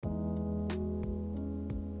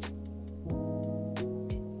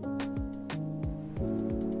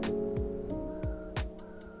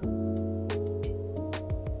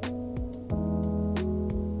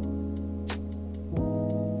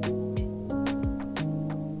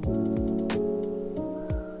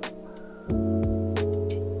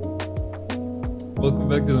Welcome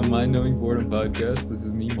back to the Mind Knowing Boredom Podcast. This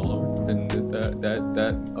is me, Mahler, and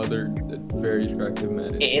that other very attractive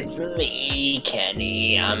man is It's me,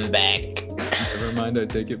 Kenny. I'm back. Never mind, I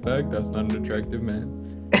take it back. That's not an attractive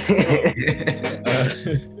man.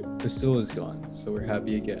 Priscilla's gone, so we're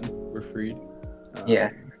happy again. We're freed.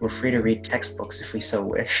 Yeah, we're free to read textbooks if we so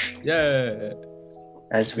wish. Yeah.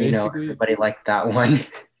 As we know, everybody liked that one.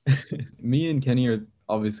 Me and Kenny are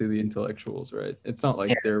obviously the intellectuals, right? It's not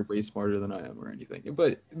like they're way smarter than I am or anything,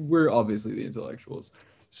 but we're obviously the intellectuals.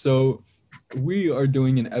 So we are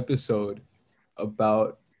doing an episode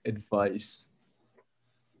about advice.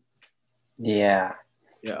 Yeah.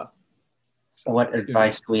 So what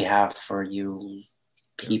advice do we have for you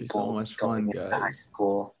people so much fun, going into high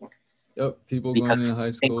school? Yep, people because going into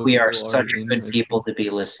high school. I think we are such good people to be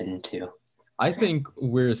listened to. I think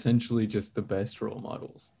we're essentially just the best role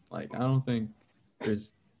models. Like, I don't think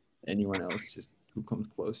there's anyone else just who comes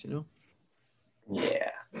close, you know?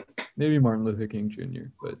 Yeah. Maybe Martin Luther King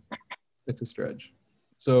Jr., but it's a stretch.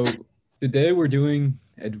 So today we're doing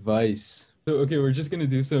advice. So okay, we're gonna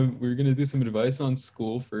do some advice on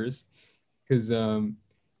school first, because I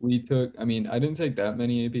didn't take that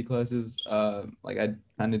many AP classes. Like I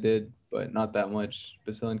kind of did, but not that much.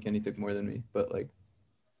 Priscilla and Kenny took more than me, but like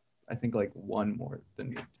I think like one more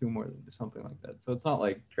than me, two more than me, something like that. So it's not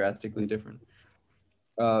like drastically different.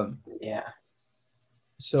 Yeah.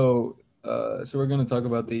 So we're going to talk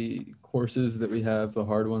about the courses that we have, the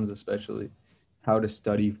hard ones especially, how to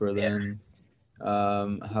study for them,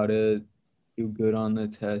 how to do good on the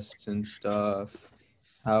tests and stuff,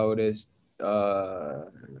 how to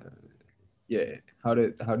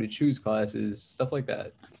how to choose classes, stuff like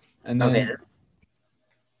that. And then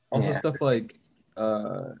also stuff like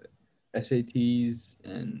SATs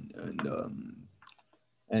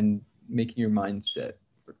and making your mind set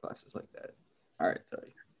for classes like that. All right,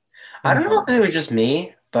 sorry. I don't know if it was just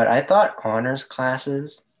me, but I thought honors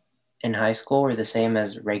classes in high school were the same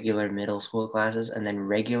as regular middle school classes, and then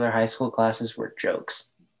regular high school classes were jokes.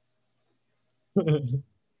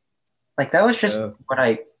 Like that was just what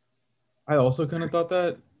I also kind of thought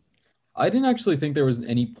that. I didn't actually think there was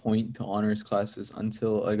any point to honors classes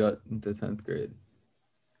until I got into 10th grade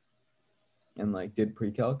and like did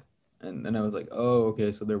pre-calc, and then I was like, oh,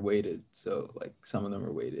 okay, so they're weighted. So like some of them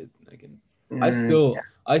are weighted. I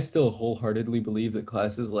still wholeheartedly believe that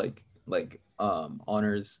classes like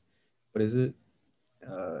honors, what is it?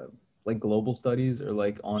 Like global studies or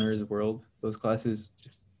like honors world, those classes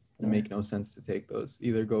just make no sense to take those.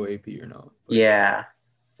 Either go AP or no.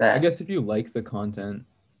 But I guess if you like the content,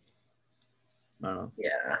 I don't know.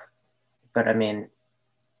 Yeah. But I mean,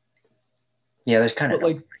 yeah, there's kind of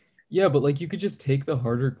but like you could just take the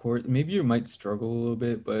harder course. Maybe you might struggle a little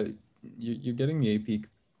bit, but you're getting the AP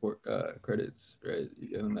credits, right?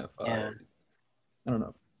 You're getting that 5. Yeah. I don't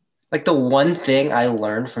know. Like the one thing I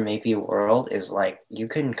learned from AP World is like you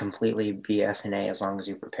can completely BS an A as long as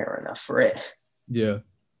you prepare enough for it. Yeah.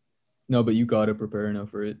 No, but you gotta prepare enough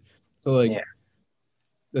for it. So like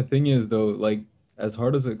the thing is though, like as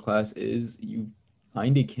hard as a class is, you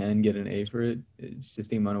kind of can get an A for it. It's just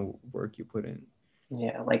the amount of work you put in.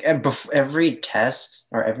 Yeah, like every test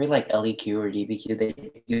or every like LEQ or DBQ, they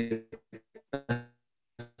give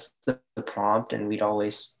us the prompt, and we'd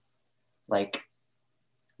always like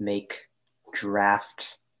make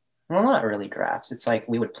draft. Well, not really drafts. It's like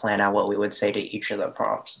we would plan out what we would say to each of the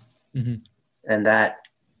prompts, and that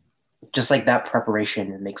just like that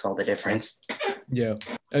preparation makes all the difference. Yeah,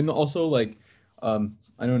 and also like, I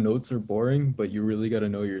know notes are boring, but you really got to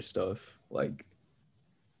know your stuff. Like,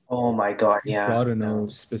 oh my god, yeah, you gotta know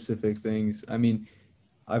specific things. I mean,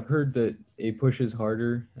 I've heard that APUSH is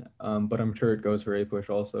harder, but I'm sure it goes for APUSH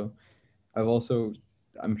also.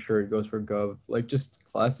 I'm sure it goes for Gov. Like just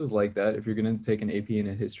classes like that. If you're gonna take an AP in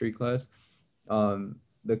a history class,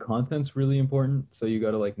 the content's really important, so you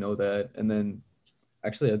gotta like know that. And then,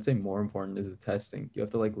 actually, I'd say more important is the testing. You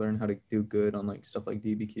have to like learn how to do good on like stuff like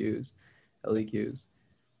DBQs, LEQs.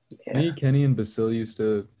 Yeah. Me, Kenny, and Basil used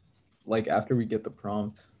to, like after we get the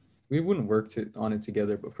prompt, we wouldn't work on it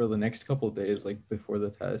together, but for the next couple of days, like before the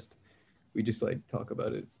test, we just like talk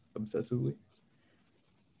about it obsessively.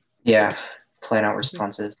 Yeah, plan out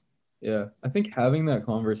responses. Yeah, I think having that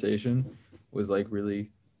conversation was like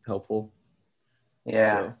really helpful.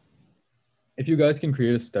 Yeah. So if you guys can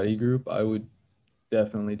create a study group, I would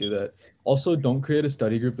definitely do that. Also, don't create a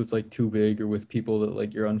study group that's like too big or with people that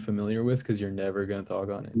like you're unfamiliar with, because you're never gonna talk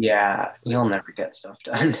on it. Yeah, you'll never get stuff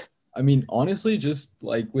done. I mean, honestly, just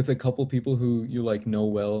like with a couple people who you like know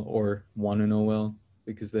well or want to know well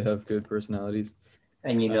because they have good personalities.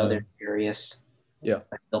 And you know they're serious. Yeah.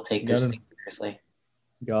 Like, they'll take this thing seriously.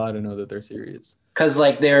 Gotta know that they're serious. Because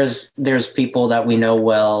like there's people that we know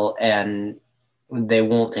well and they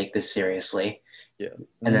won't take this seriously, Yeah. and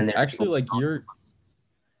then And there's actually, people. like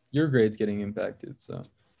your grade's getting impacted. So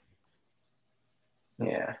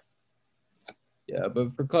Yeah. yeah,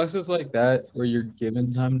 but for classes like that where you're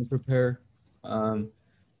given time to prepare, um,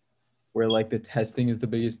 where like the testing is the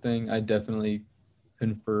biggest thing, I definitely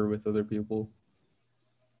confer with other people.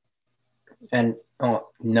 And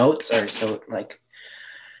notes are so like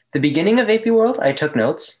the beginning of AP World, I took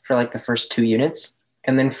notes for like the first 2 units,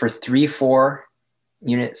 and then for 3, 4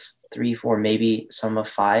 units, 3, 4, maybe some of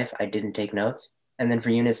 5, I didn't take notes, and then for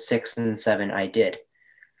units 6 and 7, I did.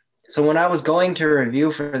 So when I was going to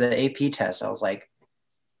review for the AP test, I was like,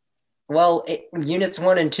 well, units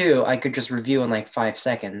 1 and 2, I could just review in like 5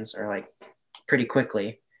 seconds or like pretty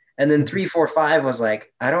quickly. And then 3, 4, 5 was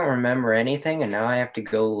like, I don't remember anything, and now I have to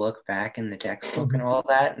go look back in the textbook and all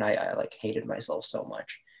that, and I like hated myself so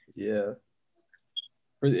much. Yeah.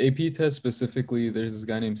 For the AP test specifically, there's this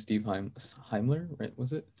guy named Steve Heimler, right?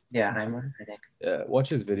 Was it? Yeah, Heimer, I think. Yeah, watch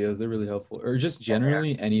his videos. They're really helpful. Or just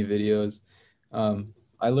generally any videos.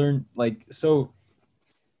 I learned like so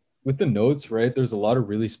with the notes, right? There's a lot of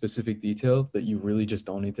really specific detail that you really just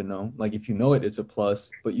don't need to know. Like if you know it, it's a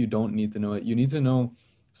plus, but you don't need to know it. You need to know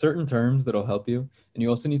certain terms that'll help you, and you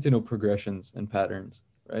also need to know progressions and patterns,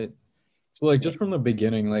 right? So like just from the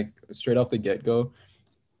beginning, like straight off the get-go,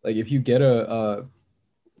 like if you get a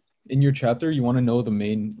in your chapter, you want to know the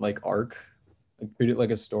main like arc, like treat it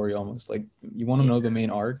like a story almost. Like you want to Yeah. know the main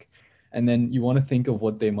arc, and then you want to think of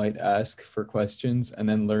what they might ask for questions, and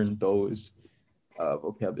then learn those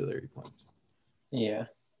vocabulary points. Yeah.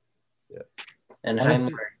 Yeah, And Heimler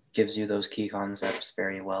honestly, gives you those key concepts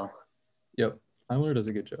very well. yep, Heimler does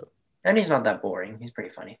a good job. And he's not that boring. He's pretty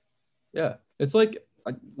funny. Yeah, it's like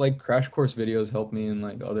crash course videos help me in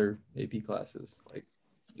like other AP classes. Like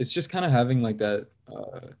it's just kind of having like that.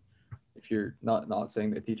 If you're not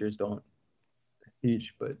saying that teachers don't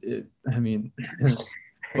teach, but it, I mean,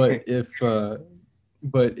 but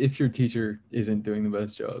if your teacher isn't doing the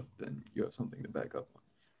best job, then you have something to back up on.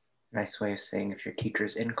 Nice way of saying if your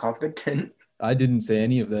teacher's incompetent. I didn't say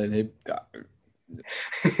any of that. Hey,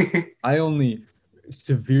 I only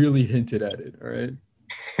severely hinted at it. All right.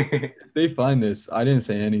 If they find this, I didn't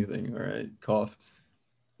say anything. All right. Cough.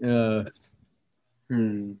 Uh,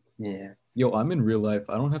 Yeah. yo, I'm in real life.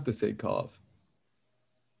 I don't have to say cough.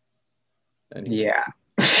 Anyway. Yeah.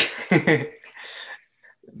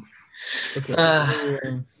 Okay. uh,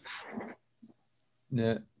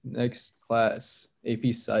 So next class,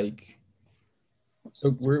 AP Psych.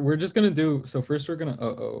 So we're just gonna do. So first we're gonna.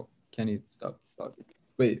 Kenny, stop talking.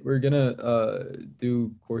 Wait, we're gonna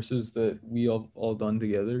do courses that we all done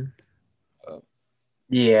together. Uh,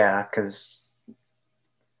 yeah, because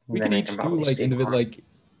we could then we can each do probably like speak individual. more. Like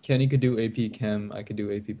Kenny could do AP Chem, I could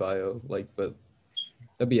do AP Bio. Like, but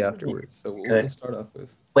that'd be afterwards. So we'll Good. start off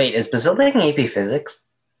with. Wait, is Basil taking AP Physics?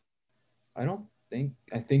 I don't think.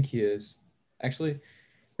 I think he is actually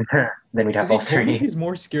Then we'd because have he all told me three. he's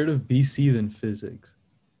more scared of BC than physics.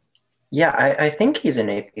 Yeah, I think he's in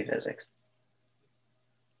AP Physics.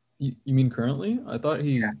 You mean currently? I thought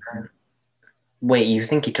he. Yeah. Wait, you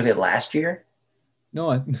think he took it last year?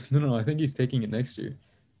 No, no. I think he's taking it next year.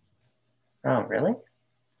 Oh, really?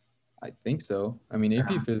 I think so. I mean,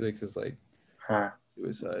 AP Physics is like Huh.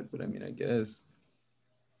 suicide, but I mean, I guess.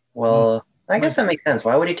 Well, I Might guess that makes sense.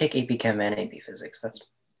 Why would he take AP Chem and AP Physics? That's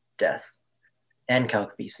death. And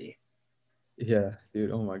Calc BC. yeah,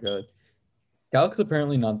 dude. Oh my God. Calc's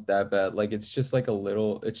apparently not that bad. Like, it's just like a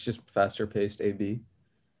little. It's just faster paced AB,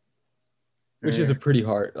 which is a pretty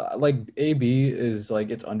hard. Like AB is like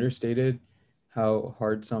it's understated how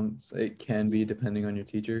hard some it can be depending on your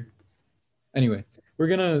teacher. Anyway,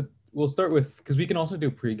 we'll start with because we can also do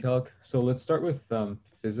pre-calc. So let's start with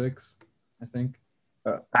physics. I think.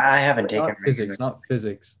 I haven't taken Not physics, not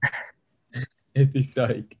physics. AP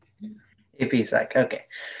Psych. AP Psych. Okay.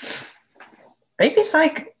 AP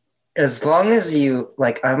Psych, as long as you,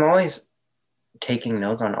 like, I'm always taking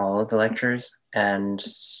notes on all of the lectures, and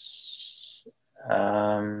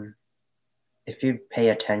if you pay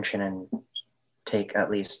attention and take at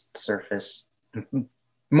least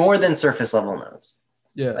more than surface level notes,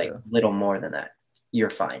 Yeah, like yeah. little more than that, you're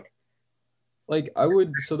fine. Like I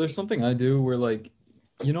would. So there's something I do where like,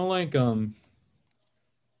 like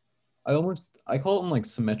I call them like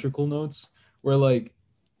symmetrical notes, where like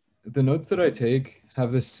the notes that I take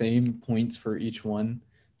have the same points for each one.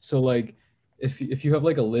 So like if you have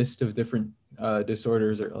like a list of different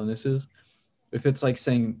disorders or illnesses, if it's like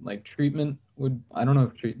saying like treatment would I don't know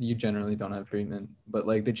if you generally don't have treatment, but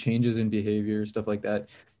like the changes in behavior, stuff like that.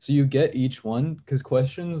 So you get each one because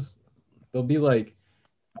questions they'll be like,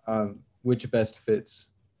 which best fits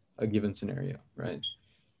a given scenario, right?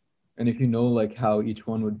 And if you know like how each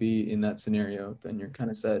one would be in that scenario, then you're kind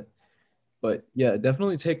of set. But yeah,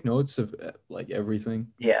 definitely take notes of like everything.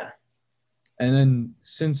 Yeah. And then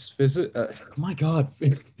since physics, oh my God,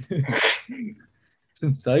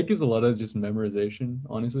 since psych is a lot of just memorization,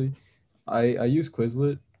 honestly, I use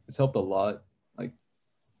Quizlet. It's helped a lot. Like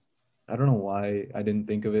I don't know why I didn't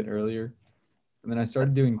think of it earlier. And then I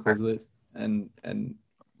started doing Quizlet, and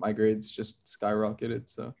my grades just skyrocketed.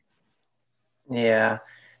 So Yeah.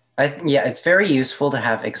 Yeah, it's very useful to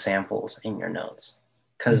have examples in your notes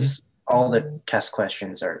because all the test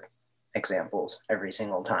questions are examples every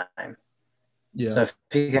single time. yeah, So if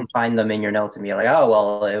you can find them in your notes and be like, oh,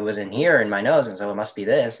 well, it was in here in my notes, and so it must be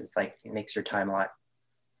this, it's like it makes your time a lot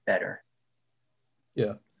better.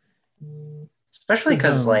 yeah. Especially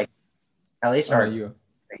because, like, at least Oh, you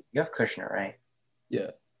have Kushner, right?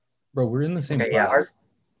 yeah, bro, we're in the same Okay, yeah. class.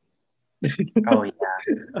 Oh,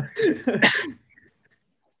 yeah.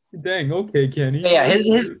 Dang, okay, Kenny. Yeah,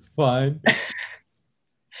 It's fine.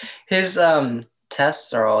 his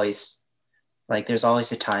tests are always like there's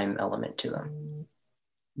always a time element to them.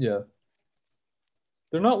 Yeah.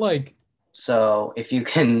 They're not like, So if you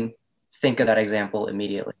can think of that example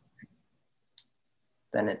immediately,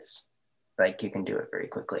 then it's like you can do it very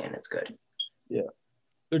quickly and it's good. yeah.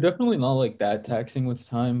 They're definitely not like that taxing with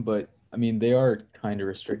time, but I mean, they are kind of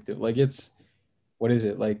restrictive. Like it's, what is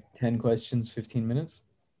it, like 10 questions, 15 minutes?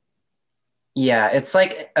 Yeah, it's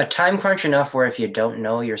like a time crunch enough where if you don't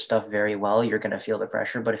know your stuff very well, you're going to feel the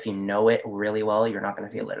pressure. But if you know it really well, you're not going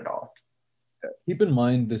to feel it at all. Keep in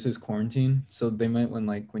mind this is quarantine, so they might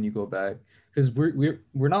when you go back, because we're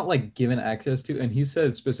not like given access to, and he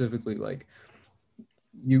said specifically like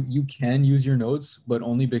you can use your notes, but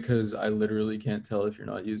only because I literally can't tell if you're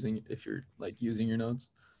like using your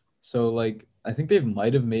notes. So like I think they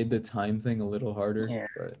might have made the time thing a little harder, Yeah.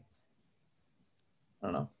 but I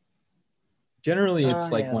don't know. Generally,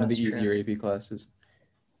 it's like Yeah, one of the that's easier true. AP classes.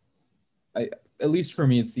 At least for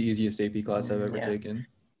me, it's the easiest AP class I've ever Yeah. taken,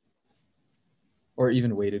 or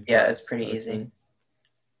even weighted Yeah, it's class, pretty I would say. easy.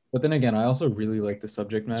 But then again, I also really like the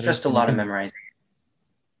subject It's matter, just a and you lot of can, memorizing.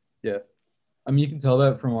 yeah. I mean, you can tell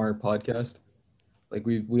that from our podcast. Like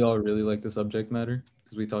we all really like the subject matter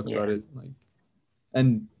because we talk Yeah, about it like,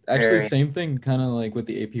 and actually very. same thing kind of like with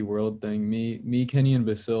the AP World thing. Me, Kenny, and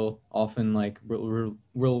Basil often like will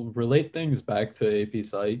relate things back to AP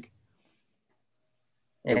Psych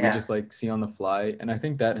that we Yeah. just like see on the fly, and I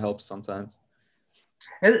think that helps sometimes.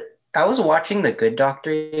 I was watching The Good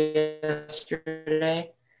Doctor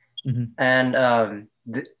yesterday, Mm-hmm. and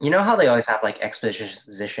you know how they always have like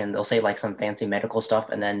exposition? They'll say like some fancy medical stuff,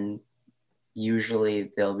 and then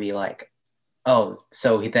usually they'll be like, "Oh,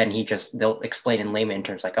 so they'll explain in layman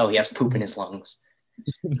terms like, oh, he has poop in his lungs."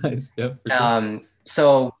 Nice, yeah, for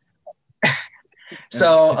sure.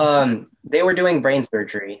 So And they were doing brain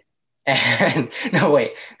surgery, and no,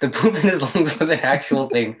 wait, the poop in his lungs was an actual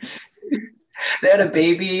thing. They had a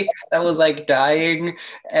baby that was like dying,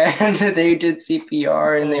 and they did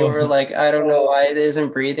CPR, and they were oh, like, I don't know why it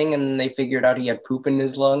isn't breathing, and then they figured out he had poop in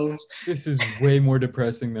his lungs. this is way more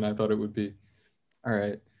depressing than I thought it would be. All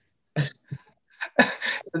right.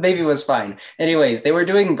 The baby was fine. Anyways, they were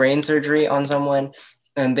doing brain surgery on someone,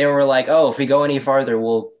 and they were like, oh, if we go any farther,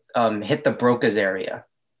 we'll hit the Broca's area.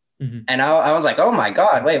 Mm-hmm. And I was like, oh my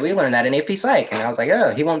God, wait, we learned that in AP Psych. And I was like,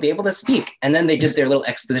 oh, he won't be able to speak. And then they did their little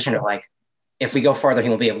exposition of like, if we go farther, he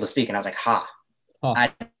won't be able to speak. And I was like, ha, Huh.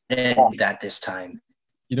 I did that this time.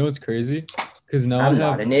 You know what's crazy? Because now I'm I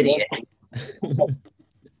not have. an idiot.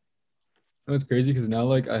 No, it's crazy because now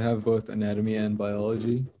like I have both anatomy and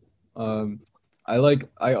biology. Um, I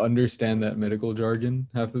understand that medical jargon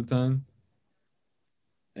half the time,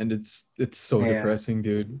 and it's so Yeah. depressing,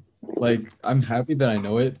 dude. Like I'm happy that I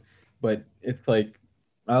know it, but it's like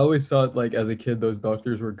I always thought like as a kid those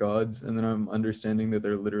doctors were gods, and then I'm understanding that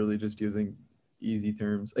they're literally just using easy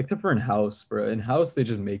terms, except for in house, bro. In house they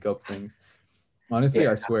just make up things. Honestly,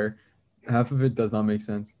 Yeah. I swear, half of it does not make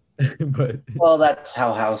sense. But Well, that's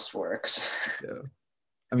how House works. yeah.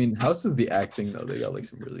 I mean, House is the acting though. They got like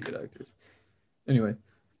some really good actors. Anyway,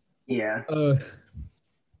 Yeah. uh,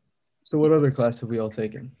 so what other class have we all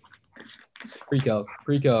taken?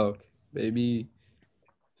 Pre-calc, baby.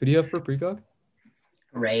 Who do you have for pre-calc?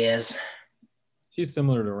 Reyes. She's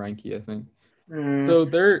similar to Ranky, I think. Mm, So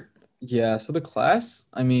they're yeah. So the class,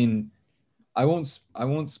 I mean, I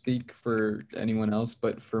won't speak for anyone else,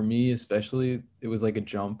 but for me especially, it was like a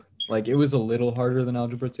jump. Like it was a little harder than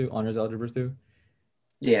Algebra 2, Honors Algebra 2,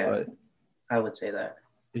 yeah, but I would say that.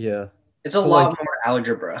 yeah. It's a So lot like more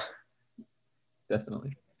algebra.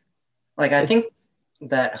 definitely. Like I It's think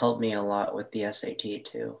that helped me a lot with the SAT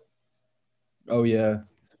too. Oh yeah.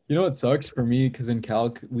 You know what sucks for me? Because in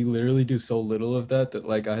calc, we literally do so little of that that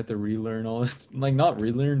like I had to relearn all it. Like not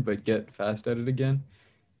relearn, but get fast at it again.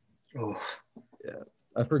 Oof. Yeah.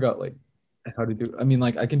 I forgot like how to do. I mean,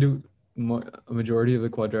 like I can do a majority of the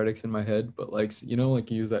quadratics in my head, but like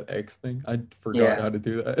like you use that X thing. I forgot Yeah. how to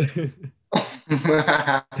do that.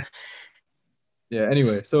 Yeah.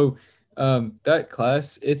 Anyway, so that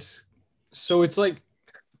class, it's like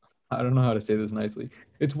I don't know how to say this nicely.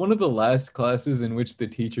 It's one of the last classes in which the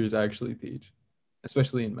teachers actually teach,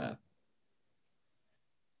 especially in math.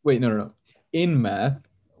 Wait, no, no, no. In math,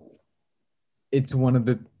 it's one of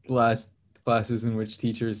the last classes in which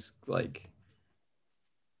teachers like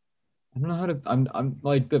I don't know how to I'm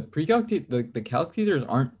like the pre-calc the calc teachers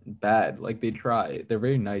aren't bad. Like they try. They're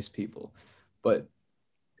very nice people. But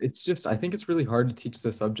it's just I think it's really hard to teach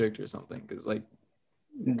the subject or something because like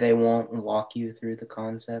They won't walk you through the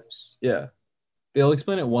concepts. yeah, they'll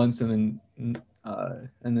explain it once and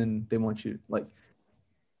then they want you like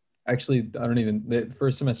actually I don't even the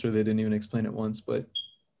first semester they didn't even explain it once, but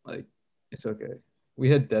like it's okay. We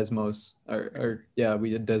had Desmos or yeah,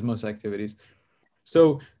 we had Desmos activities.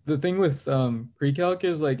 So the thing with pre-calc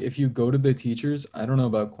is like if you go to the teachers, I don't know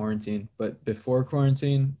about quarantine, but before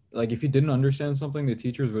quarantine, like if you didn't understand something, the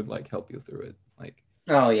teachers would like help you through it. Like,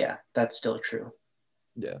 Oh yeah, that's still true.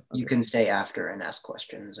 yeah, You okay. can stay after and ask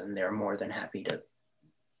questions, and they're more than happy to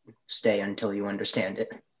stay until you understand it.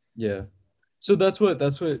 Yeah. So that's what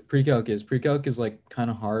pre-calc is. Pre-calc is like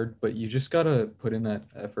kind of hard, but you just gotta put in that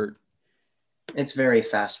effort. It's very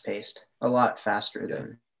fast paced, a lot faster Yeah.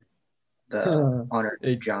 than the honors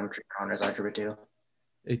It geometry, honors algebra do.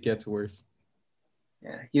 it gets worse.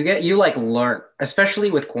 Yeah, you like learn,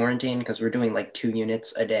 especially with quarantine because we're doing like 2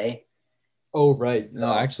 units a day. Oh, right.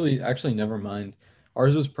 No, So actually never mind.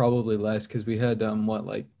 Ours was probably less because we had what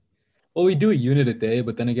like well we do a unit a day,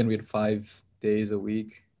 but then again we had 5 days a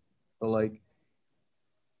week. So like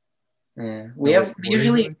yeah, we no have wait, 4 days a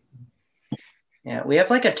usually week? yeah we have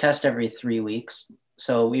like a test every 3 weeks.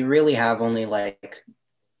 So we really have only like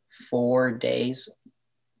 4 days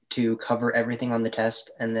to cover everything on the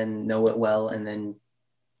test and then know it well and then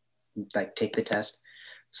like take the test.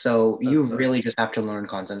 So That you sucks. really just have to learn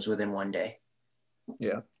concepts within one day.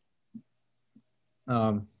 Yeah.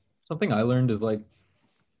 Um, something I learned is like,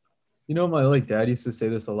 my like dad used to say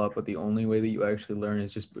this a lot, but the only way that you actually learn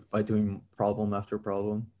is just by doing problem after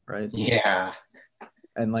problem, right? Yeah.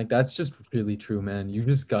 And like that's just really true, man. You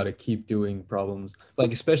just gotta keep doing problems.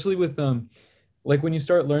 Like especially with like when you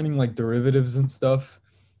start learning like derivatives and stuff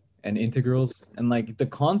and integrals and like the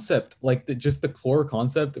concept, like just the core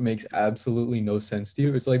concept makes absolutely no sense to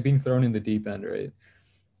you. It's like being thrown in the deep end, right?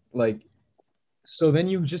 Like so then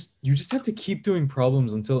you just have to keep doing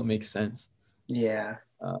problems until it makes sense. Yeah.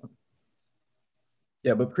 Uh,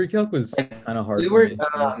 yeah, but pre-calc was Like kind of hard we for were me,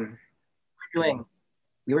 honestly. doing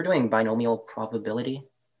we were doing binomial probability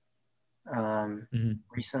Mhm.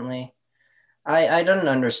 recently. I don't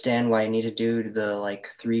understand why I need to do the like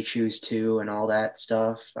three choose two and all that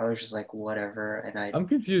stuff. I was just like whatever, and I I'm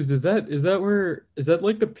confused. Is that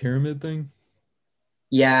like the pyramid thing?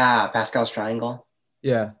 yeah Pascal's triangle.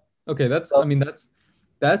 Yeah. Okay, that's So I mean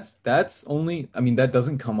that's only I mean that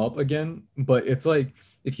doesn't come up again, but it's like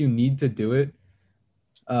if you need to do it,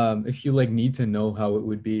 if you like need to know how it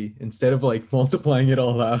would be instead of like multiplying it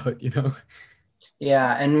all out.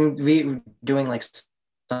 yeah, and we doing like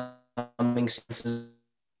summing sequences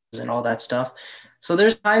and all that stuff. So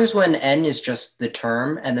there's times when n is just the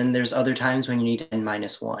term, and then there's other times when you need n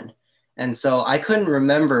minus one. And so I couldn't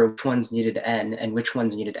remember which ones needed n and which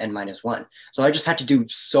ones needed n minus one. So I just had to do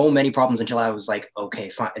so many problems until I was like, okay,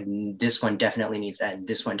 fine. This one definitely needs n.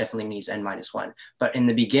 This one definitely needs n minus one. But in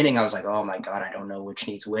the beginning, I was like, oh my God, I don't know which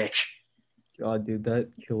needs which. God, dude, that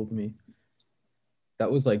killed me.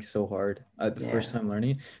 That was like so hard at the first Yeah. time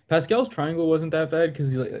learning. Pascal's triangle wasn't that bad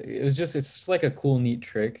because it's just like a cool, neat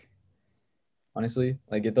trick. Honestly,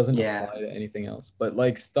 like it doesn't Yeah. apply to anything else. But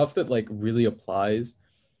like stuff that like really applies.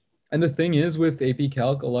 And the thing is with AP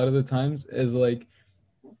Calc, a lot of the times is like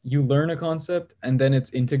you learn a concept and then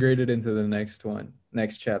it's integrated into the next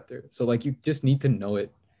chapter. So like you just need to know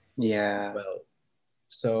it Yeah. well.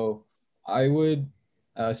 So I would,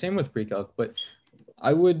 same with pre-calc, but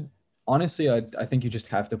I would honestly, I think you just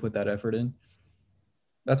have to put that effort in.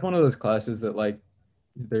 That's one of those classes that like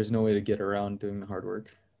there's no way to get around doing the hard work.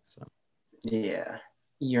 So Yeah.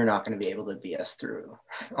 You're not going to be able to BS through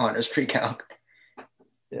honors pre-calc.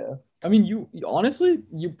 yeah, I mean, honestly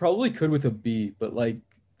you probably could with a B, but like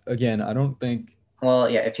again, I don't think. Well,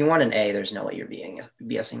 yeah, if you want an A, there's no way you're being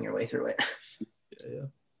BSing your way through it. Yeah,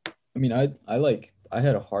 yeah. I mean, I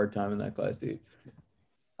had a hard time in that class, dude.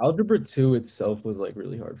 Algebra 2 itself was like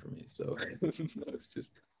really hard for me. So it's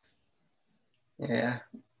just Yeah.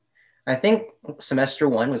 I think semester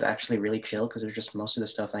one was actually really chill because it was just most of the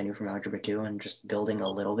stuff I knew from Algebra 2 and just building a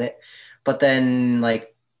little bit. But then,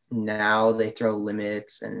 like, now they throw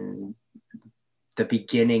limits and the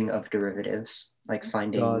beginning of derivatives, like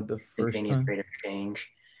finding God, the first instantaneous time. rate of change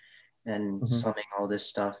and Uh-huh. summing all this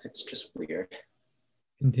stuff. It's just weird.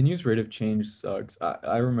 Continuous rate of change sucks.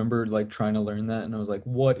 I remember like trying to learn that and I was like,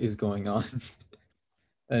 what is going on?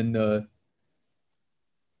 And Yeah.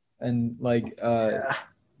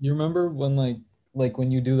 you remember when like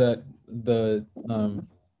when you do that the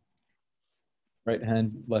right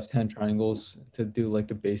hand left hand triangles to do like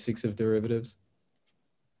the basics of derivatives.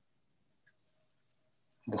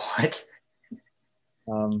 What?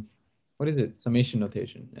 Um what is it? Summation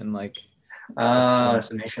notation and like epsilon.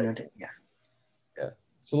 Summation. Yeah. Yeah.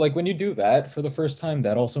 So like when you do that for the first time,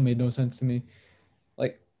 that also made no sense to me.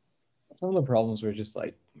 Like some of the problems were just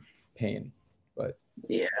like pain, but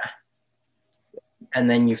Yeah. And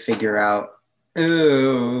then you figure out,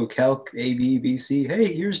 oh, calc A, B, B, C.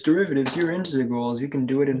 Hey, here's derivatives, here are integrals. You can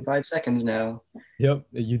do it in 5 seconds now. yep,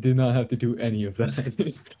 you did not have to do any of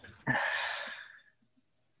that.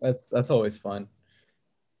 That's always fun.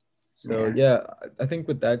 So Yeah. yeah, I think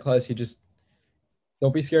with that class, you just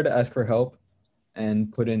don't be scared to ask for help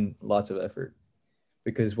and put in lots of effort.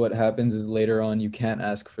 Because what happens is later on you can't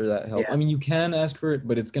ask for that help. Yeah. I mean, you can ask for it,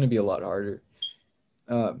 but it's going to be a lot harder.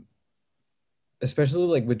 Um, Especially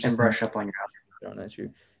like with And just brush up on your thrown at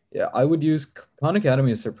you. Yeah, I would use Khan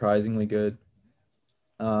Academy is surprisingly good.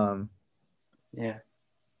 Um, yeah.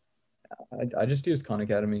 I just used Khan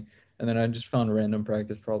Academy, and then I just found random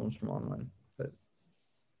practice problems from online. But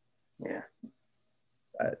Yeah.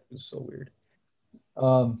 that was so weird.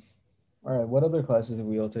 Um, all right, what other classes have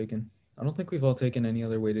we all taken? I don't think we've all taken any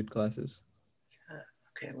other weighted classes.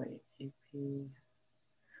 Okay, wait. AP.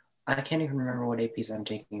 I can't even remember what APs I'm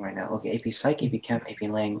taking right now. Okay, AP Psych, AP Chem, AP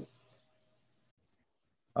Lang.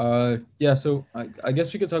 Yeah, so I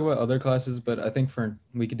guess we could talk about other classes, but I think for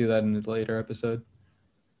we could do that in a later episode.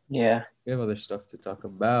 Yeah. We have other stuff to talk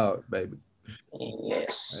about, baby. All right.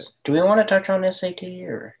 Yes. Do we want to touch on SAT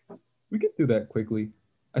or? We could do that quickly.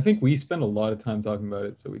 I think we spend a lot of time talking about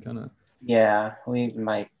it, so we kind of. Yeah, we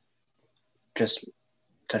might just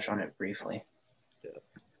touch on it briefly. Yeah.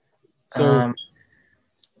 So Um,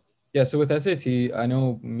 yeah, so with SAT, I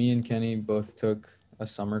know me and Kenny both took a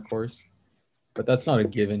summer course, but that's not a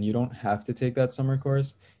given. You don't have to take that summer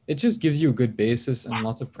course. It just gives you a good basis and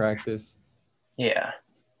lots of practice. yeah,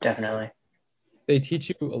 definitely. They teach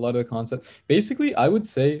you a lot of the concept. Basically, I would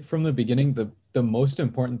say from the beginning, the most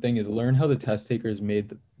important thing is learn how the test takers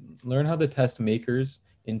learn how the test makers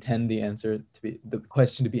intend the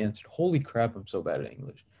question to be answered. Holy crap, I'm so bad at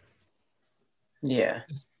English. Yeah,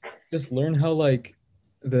 Just, just learn how like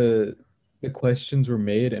the the questions were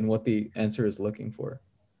made and what the answer is looking for.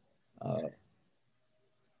 Uh,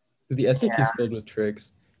 the SAT is yeah. filled with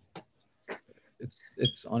tricks.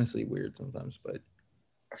 It's honestly weird sometimes, but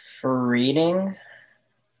For reading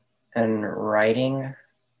and writing,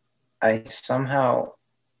 I somehow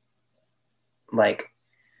like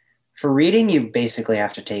for reading, you basically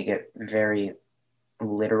have to take it very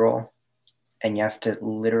literal and you have to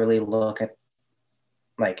literally look at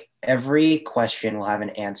like every question will have an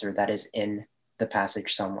answer that is in the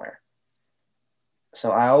passage somewhere.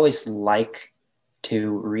 So I always like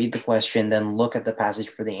to read the question, then look at the passage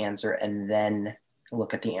for the answer, and then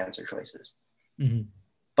look at the answer choices. Mhm.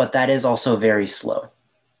 But that is also very slow.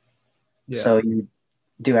 Yeah. So you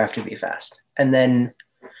do have to be fast. And then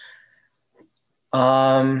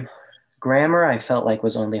um, grammar, I felt like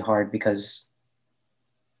was only hard because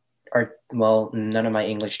none of my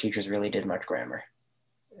English teachers really did much grammar.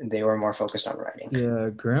 They were more focused on writing. Yeah,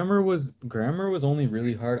 grammar was only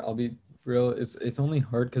really hard. I'll be real. It's only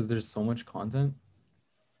hard because there's so much content.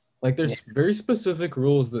 Like Yeah, there's very specific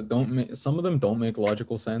rules that don't make some of them don't make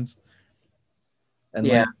logical sense. And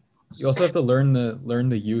yeah, like you also have to learn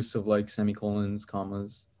the use of like semicolons,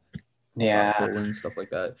 commas, yeah, colons, stuff like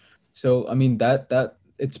that. So I mean that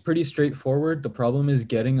it's pretty straightforward. The problem is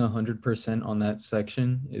getting 100% on that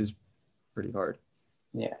section is pretty hard.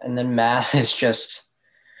 yeah. And then math is just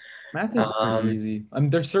Math is pretty um, easy. I mean,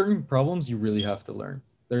 there's certain problems you really have to learn.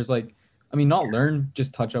 There's like, I mean, not learn,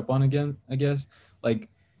 just touch up on again, I guess. Like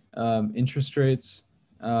interest rates,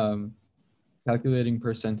 um, calculating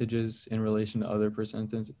percentages in relation to other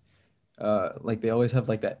percentages. Like they always have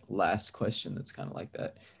like that last question that's kind of like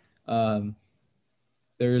that. Um,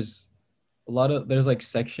 there's there's like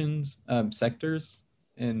sectors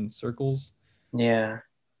and circles. yeah.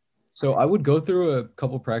 So I would go through a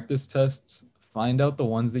couple practice tests, find out the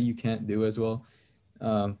ones that you can't do as well,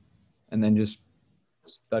 um, and then just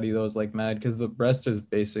study those like mad because the rest is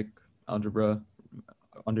basic algebra,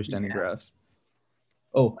 understanding Yeah. graphs.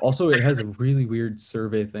 Oh, also it has really weird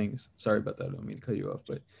survey things. Sorry about that. I don't mean to cut you off,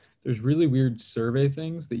 but there's really weird survey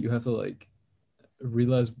things that you have to like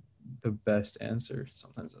realize the best answer.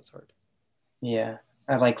 Sometimes that's hard. Yeah.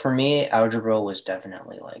 Like for me, algebra was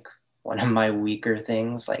definitely like one of my weaker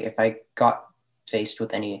things. Like if I got faced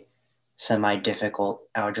with any semi-difficult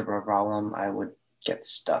algebra problem, I would get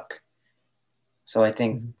stuck. So I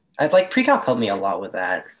think Mhm. I'd like pre-calc helped me a lot with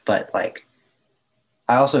that, but like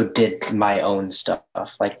I also did my own stuff.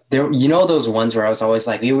 Like there, you know, those ones where I was always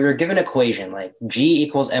like, we were given an equation like G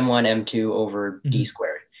equals M1 M2 over D Mhm.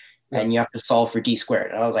 squared, Yeah. and you have to solve for D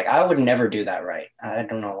squared. And I was like, I would never do that right. I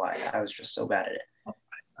don't know why. I was just so bad at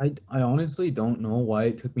it. I honestly don't know why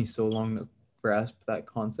it took me so long to grasp that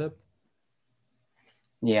concept.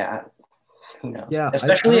 Yeah, who knows? Yeah, I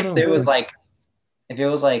Especially don't if know. there was Like, like, if it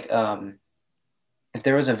was like, if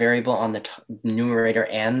there was a variable on the numerator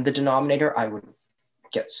and the denominator, I would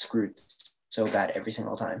get screwed so bad every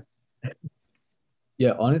single time.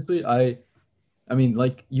 yeah, honestly, I mean,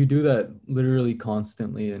 like you do that literally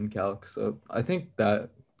constantly in calc. So I think that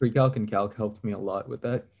pre-calc and calc helped me a lot with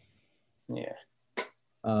that. Yeah,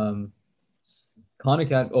 Um,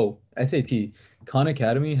 SAT. Khan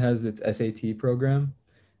Academy has its SAT program.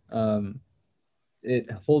 Um,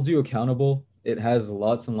 it holds you accountable. It has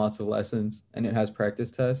lots and lots of lessons, and it has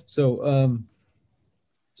practice tests. So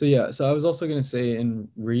yeah. So I was also gonna say in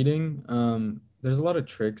reading, there's a lot of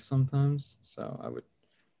tricks sometimes. So I would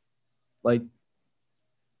like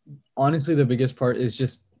honestly the biggest part is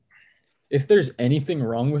just if there's anything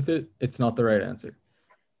wrong with it, it's not the right answer.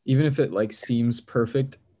 Even if it like seems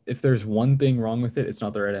perfect, if there's one thing wrong with it, it's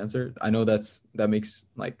not the right answer. I know that makes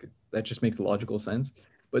like that just makes logical sense.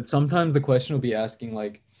 But sometimes the question will be asking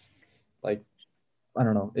like I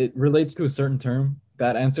don't know, it relates to a certain term.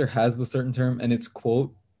 That answer has the certain term and its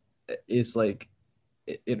quote is like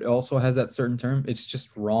it also has that certain term. It's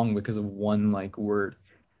just wrong because of one like word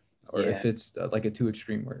or yeah, if it's like a too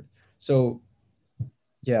extreme word. So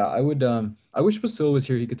yeah, I wish Basil was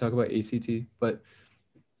here. He could talk about ACT, but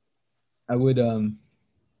I would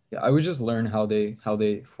yeah, I would just learn how they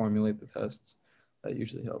formulate the tests. That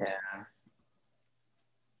usually helps. yeah.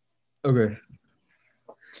 Okay.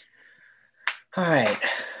 All right.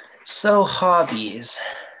 So hobbies.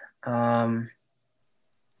 Um,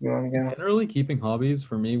 you want to go? Generally keeping hobbies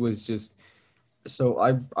for me was just so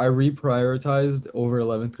I reprioritized over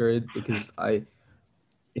 11th grade because I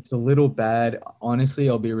it's a little bad. Honestly,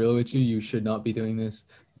 I'll be real with you. You should not be doing this.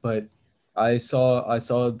 But I saw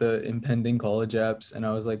the impending college apps and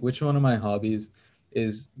I was like, which one of my hobbies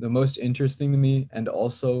is the most interesting to me and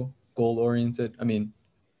also goal oriented? I mean,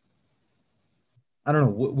 I don't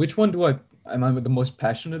know which one do I am I the most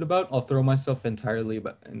passionate about? I'll throw myself entirely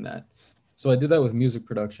in that. So I did that with music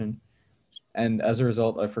production, and as a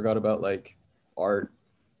result, I forgot about like art,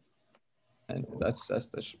 and that's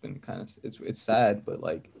just been kind of it's sad, but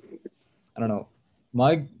like I don't know,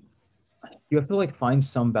 my you have to like find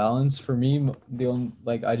some balance. For me, the only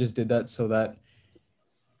like I just did that so that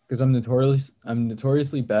because I'm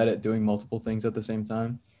notoriously bad at doing multiple things at the same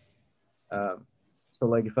time. Um, so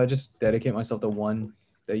like if I just dedicate myself to one,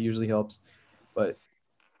 that usually helps. But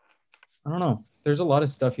I don't know. There's a lot of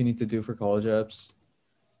stuff you need to do for college apps.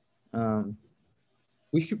 Um,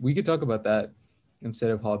 we could talk about that instead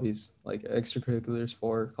of hobbies, like extracurriculars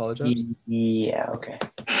for college apps. Yeah, okay.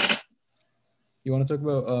 You want to talk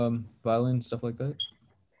about violin stuff like that?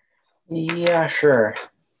 Yeah, sure.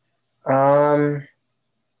 Um,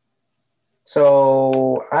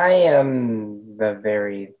 so I am a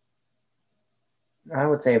very, I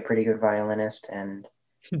would say a pretty good violinist, and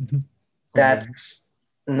Oh man. that's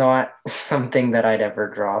not something that I'd ever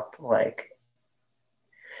drop. Like,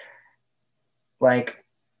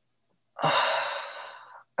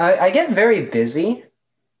 I get very busy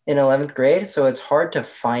in 11th grade, so it's hard to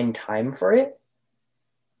find time for it.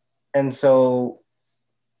 And so,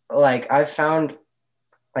 like, I found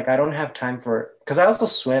like I don't have time for because I also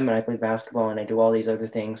swim and I play basketball and I do all these other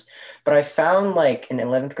things. But I found like in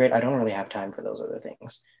 11th grade, I don't really have time for those other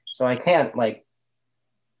things. So I can't like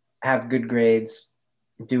have good grades,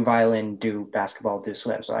 do violin, do basketball, do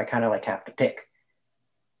swim. So I kind of like have to pick.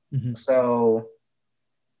 Hmm. So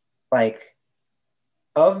like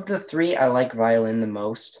of the three, I like violin the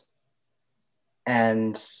most.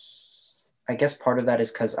 And I guess part of that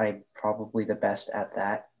is because I'm probably the best at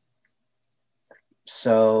that.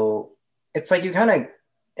 So it's like you kind of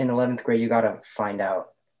in 11th grade, you got to find out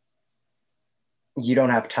you don't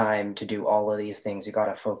have time to do all of these things. You got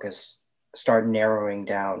to focus, start narrowing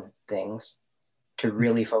down things to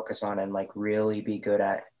really focus on and like really be good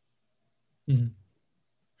at. Mhm.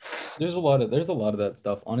 There's a lot of that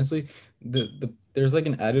stuff. Honestly, there's like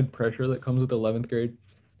an added pressure that comes with 11th grade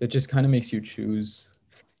that just kind of makes you choose.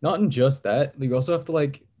 Not in just that, you also have to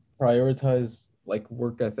like prioritize like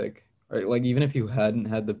work ethic, right? Like even if you hadn't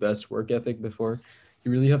had the best work ethic before,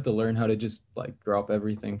 you really have to learn how to just like drop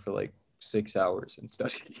everything for like 6 hours and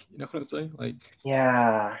study. You know what I'm saying? Like,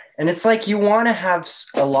 Yeah. And it's like you want to have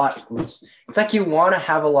a lot, oops. It's like you want to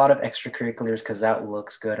have a lot of extracurriculars because that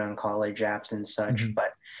looks good on college apps and such. mhm,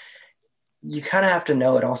 But you kind of have to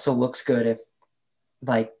know it also looks good if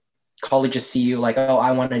like colleges see you like, oh,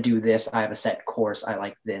 I want to do this. I have a set course. I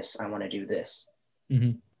like this. I want to do this.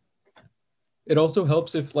 mhm. It also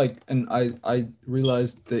helps if like, and I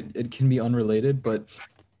realized that it can be unrelated, but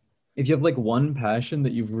if you have like one passion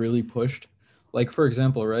that you've really pushed, like for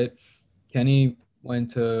example, right? Kenny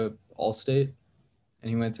went to Allstate and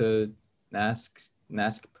he went to NASC.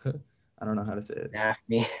 I don't know how to say it.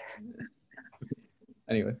 NAFME,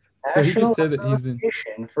 Anyway, so he could National say that he's been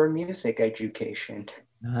Association for Music Education.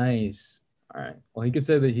 nice. All right. Well, he could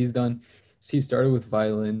say that he's done. He started with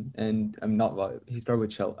violin, and I'm not violin. He started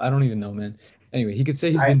with cello. I don't even know, man. Anyway, he could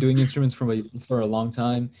say he's I been doing instruments for a long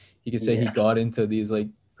time. He could say he yeah got into these like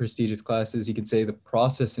prestigious classes. He could say the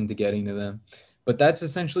process into getting to them. But that's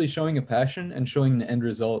essentially showing a passion and showing the end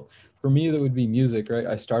result. For me, that would be music, right?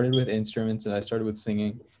 I started with instruments and I started with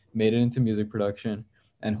singing, made it into music production,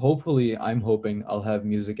 and hopefully, I'm hoping I'll have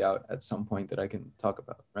music out at some point that I can talk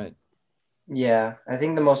about, right? yeah. I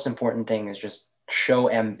think the most important thing is just show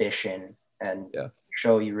ambition and Yeah.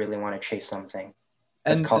 show you really want to chase something.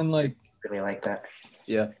 Because And colleges like really like that.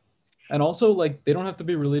 yeah. And also like they don't have to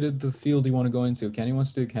be related to the field you want to go into. Kenny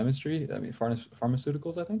wants to do chemistry. I mean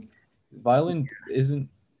pharmaceuticals, I think. Violin isn't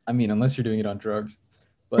I mean, unless you're doing it on drugs.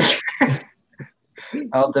 But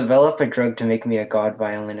I'll develop a drug to make me a god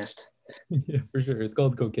violinist. yeah, for sure. It's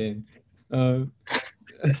called cocaine. Uh,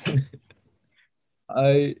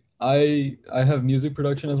 I have music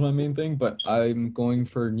production as my main thing, but I'm going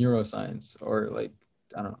for neuroscience or like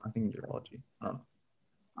I don't know, I think neurology. I don't know.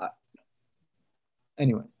 I,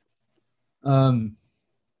 anyway. Um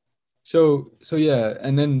so yeah,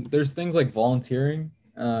 and then there's things like volunteering.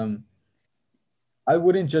 I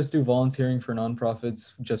wouldn't just do volunteering for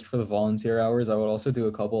nonprofits just for the volunteer hours. I would also do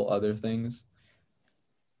a couple other things.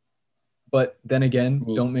 But then again,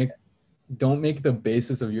 don't make the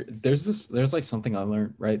basis of your there's like something I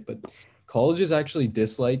learned, right? But colleges actually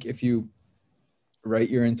dislike if you write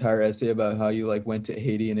your entire essay about how you like went to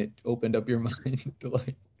Haiti and it opened up your mind to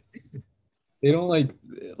like they don't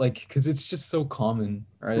like because it's just so common,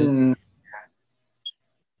 right? Mm,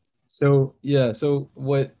 So yeah, so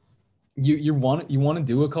what you want to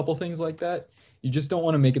do a couple things like that. You just don't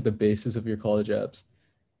want to make it the basis of your college apps.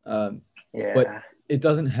 Um, but yeah. it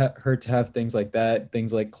doesn't hurt to have things like that,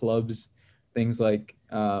 things like clubs, things like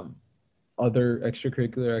other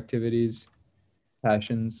extracurricular activities,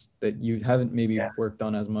 passions that you haven't maybe Yeah. worked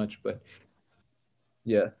on as much. But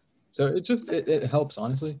yeah, so it helps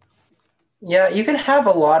honestly. Yeah, you can have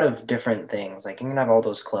a lot of different things. Like you can have all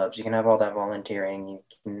those clubs, you can have all that volunteering. You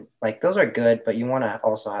can like those are good, but you want to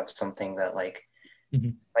also have something that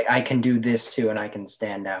Mhm. like I can do this too and I can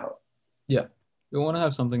stand out. Yeah, you want to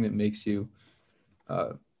have something that makes you I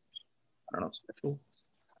don't know special.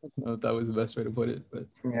 I don't know if that was the best way to put it, but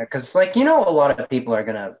Yeah, because like you know, a lot of people are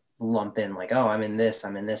gonna lump in like, oh, I'm in this,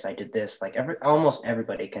 I'm in this, I did this. Like almost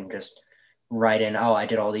everybody can just write in, oh, I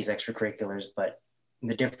did all these extracurriculars, but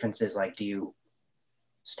the difference is like, do you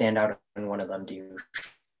stand out in one of them? Do you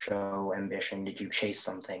show ambition? Did you chase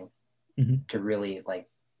something Mhm. to really like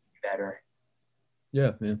better?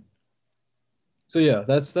 Yeah, man. So yeah,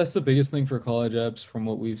 that's the biggest thing for college apps from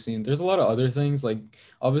what we've seen. There's a lot of other things like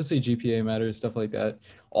obviously GPA matters, stuff like that.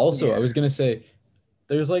 Also, Yeah. I was gonna say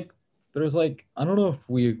there's like there's like I don't know if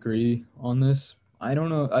we agree on this. I don't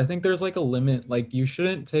know. I think there's like a limit. Like you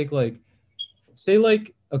shouldn't take like say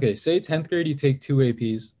like okay, say 10th grade you take two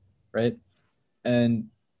APs, right? And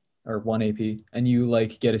or one AP and you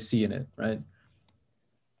like get a C in it, right?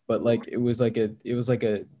 But Oof, like it was like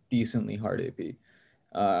a decently hard AP.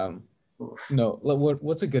 Um oof. no,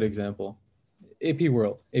 what's a good example? AP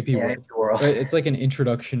World, AP Yeah, World, the world. right? It's like an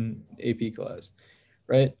introduction AP class,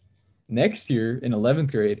 right? Next year in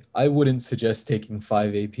 11th grade, I wouldn't suggest taking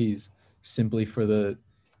five APs simply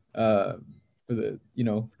uh, for the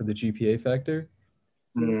GPA factor.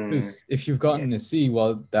 Mm, Because if you've yeah. gotten a C,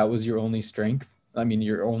 well, that was your only strength. I mean,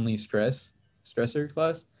 your only stressor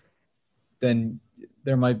class, then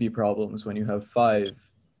there might be problems when you have five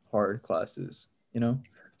hard classes. you know?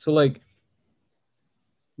 So like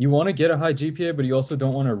you want to get a high GPA, but you also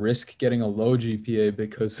don't want to risk getting a low GPA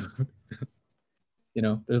because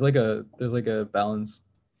there's like a balance.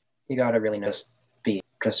 You gotta really just be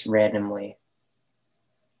just randomly.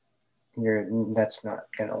 That's not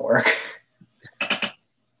gonna work.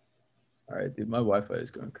 All right, dude, my Wi-Fi is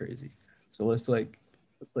going crazy. So let's do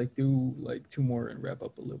like two more and wrap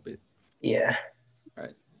up a little bit. Yeah. All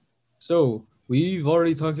right. So we've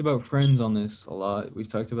already talked about friends on this a lot. We've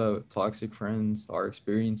talked about toxic friends, our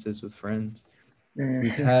experiences with friends.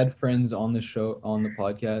 We've Mhm. had friends on the show, on the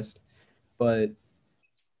podcast, but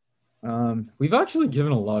we've actually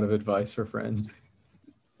given a lot of advice for friends.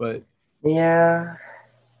 But Yeah.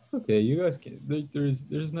 it's okay. You guys can.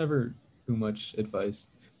 There's never too much advice.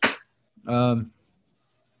 Um,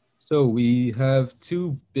 so we have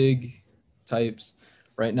two big types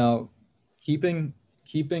right now. Keeping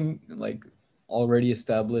like already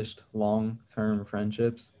established long-term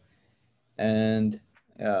friendships and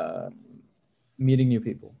uh, meeting new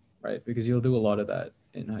people, right? Because you'll do a lot of that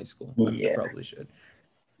in high school, and you Yeah. probably should.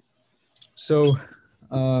 So,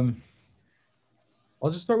 um, I'll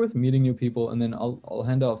just start with meeting new people, and then I'll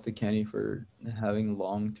hand off to Kenny for having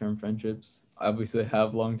long term friendships. I obviously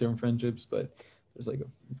have long term friendships, but there's like a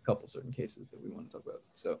couple certain cases that we want to talk about.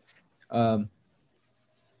 So, um,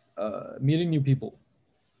 meeting new people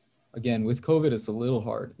again with COVID, it's a little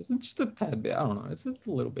hard. It's just a tad bit. I don't know. It's just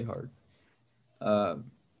a little bit hard. Um,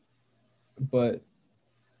 but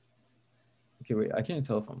okay, wait. I can't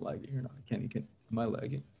tell if I'm lagging or not. Kenny, am I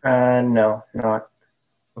lagging? No, not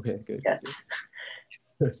Okay, good, good, yet.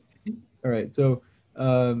 good. All right. So,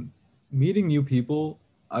 um, meeting new people,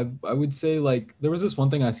 I would say like there was this one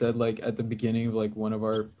thing I said like at the beginning of like one of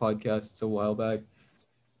our podcasts a while back.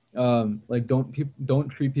 Like don't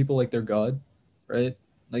treat people like they're God, right?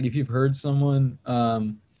 Like if you've heard someone,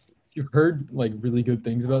 if you've heard like really good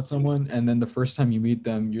things about someone, and then the first time you meet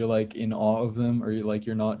them, you're like in awe of them, or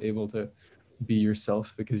you're not able to be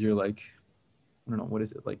yourself because you're like, I don't know, what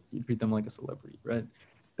is it like? You treat them like a celebrity, right?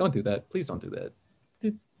 Don't do that. Please don't do that.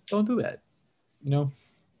 Don't do that. You know.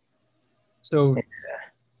 So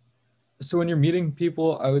when you're meeting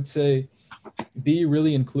people, I would say be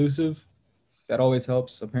really inclusive. That always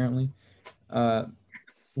helps, apparently. Uh,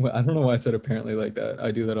 well, I don't know why I said apparently like that.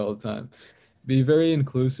 I do that all the time. Be very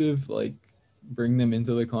inclusive, like bring them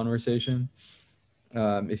into the conversation.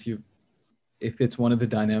 If it's one of the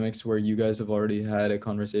dynamics where you guys have already had a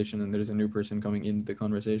conversation and there's a new person coming into the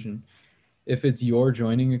conversation, if it's your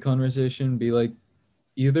joining a conversation, be like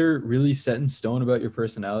either really set in stone about your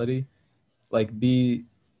personality, like be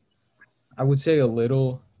I would say a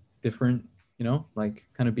little different, like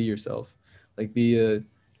kind of be yourself. Like be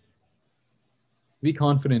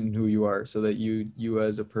confident in who you are so that you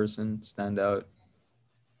as a person stand out,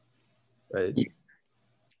 right?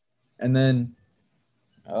 And then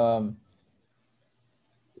um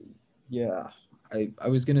yeah, I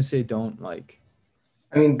was going to say don't like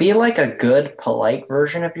I mean, be like a good, polite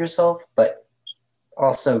version of yourself, but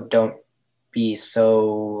also be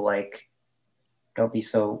so like don't be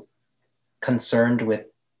so concerned with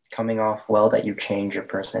coming off well that you change your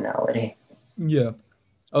personality. yeah.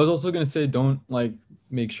 I was also going to say don't like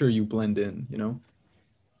make sure you blend in,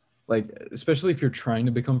 Like especially if you're trying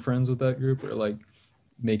to become friends with that group or like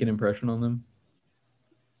make an impression on them.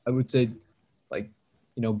 I would say like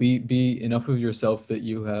be enough of yourself that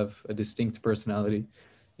you have a distinct personality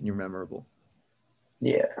and you're memorable.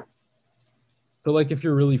 Yeah. So like if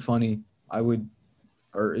you're really funny, I would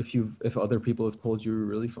or if other people have told you you're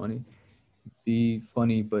really funny, be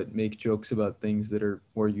funny but make jokes about things that are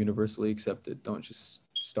more universally accepted. Don't just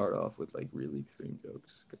start off with like really extreme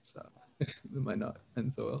jokes because it might not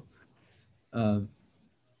end so well.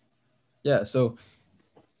 Yeah, so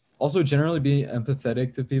also generally be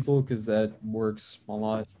empathetic to people because that works a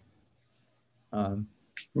lot. Um,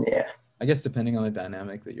 Yeah. I guess depending on the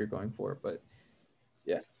dynamic that you're going for, but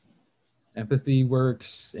yeah, empathy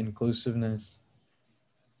works, inclusiveness.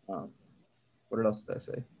 Um, what else did I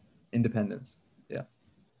say? Independence. Yeah.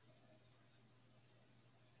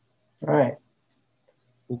 All right.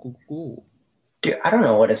 Cool, cool, cool. Dude, I don't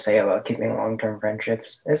know what to say about keeping long-term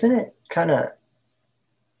friendships. Isn't it kind of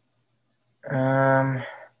um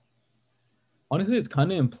Honestly, it's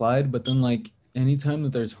kind of implied, but then like anytime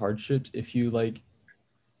that there's hardships, if you like,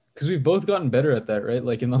 because we've both gotten better at that, right?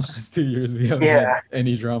 Like in the last 2 years, we haven't had yeah,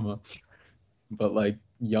 any drama, but like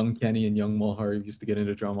young Kenny and young Mulhar used to get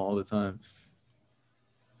into drama all the time.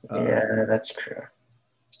 Uh, yeah, that's true.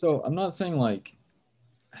 so I'm not saying like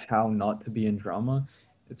how not to be in drama.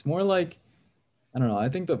 It's more like I don't know. I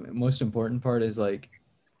think the most important part is like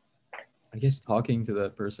I guess talking to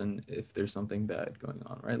that person if there's something bad going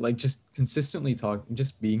on, right? Like just consistently talking,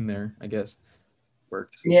 just being there, I guess,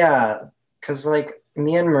 works. Yeah, because like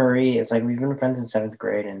me and Marie, it's like we've been friends in seventh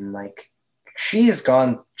grade, and like she's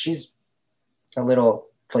a little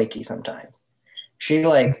flaky sometimes. She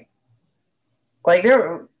like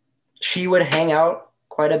there, she would hang out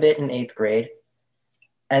quite a bit in eighth grade,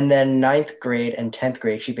 and then ninth grade and 10th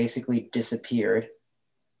grade, she basically disappeared.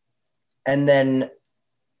 And then,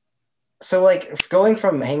 so like going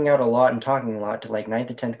from hanging out a lot and talking a lot to like ninth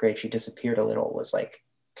and 10th grade, she disappeared a little was like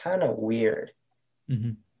kind of weird.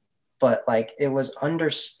 Hmm. But like it was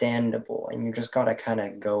understandable, and you just gotta kind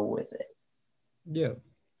of go with it. Yeah.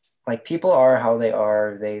 Like people are how they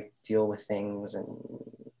are, they deal with things, and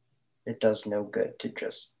it does no good to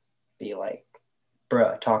just be like,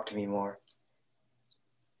 bruh, talk to me more.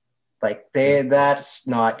 Like Yeah. that's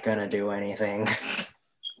not gonna do anything.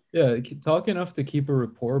 Yeah. Talk enough to keep a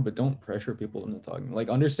rapport, but don't pressure people into talking. Like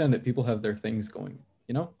understand that people have their things going,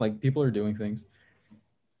 like people are doing things.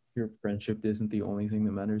 Your friendship isn't the only thing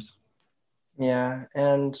that matters. Yeah,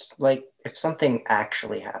 and like if something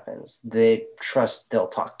actually happens, they trust they'll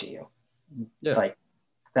talk to you. Yeah. Like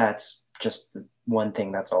that's just the one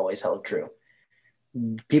thing that's always held true.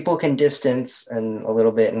 People can distance and a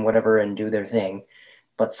little bit and whatever and do their thing,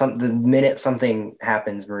 but the minute something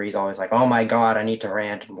happens, Marie's always like, "Oh my God, I need to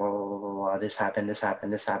rant and blah blah blah, blah, blah. This happened, this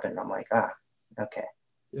happened, this happened." And I'm like, ah, okay,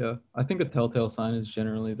 Yeah. I think a telltale sign is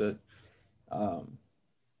generally that um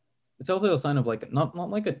a telltale sign of like not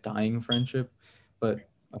like a dying friendship, but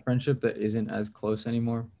a friendship that isn't as close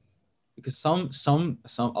anymore. Because some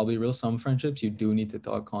I'll be real, some friendships you do need to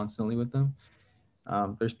talk constantly with them.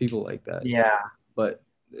 There's people like that, yeah, but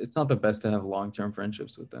it's not the best to have long-term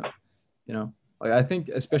friendships with them. You know, like I think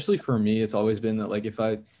especially for me, it's always been that like if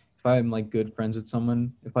I'm like good friends with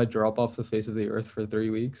someone, if I drop off the face of the earth for 3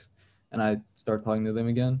 weeks and I start talking to them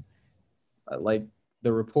again, like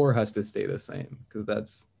the rapport has to stay the same because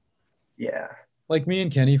that's yeah, like me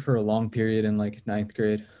and Kenny for a long period in like ninth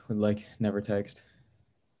grade would like never text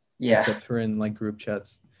yeah, except for in like group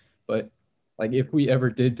chats. But like if we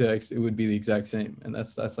ever did text, it would be the exact same, and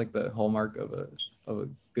that's like the hallmark of a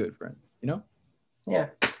good friend. You know, yeah.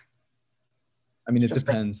 I mean, it Just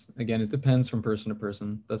like depends. Again, it depends from person to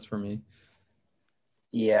person. That's for me.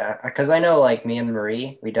 yeah, because I know like me and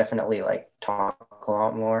Marie, we definitely like talk a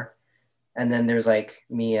lot more. And then there's like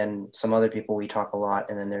me and some other people we talk a lot,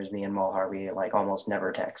 and then there's me and Malhar we like almost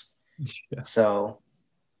never text. Yeah. So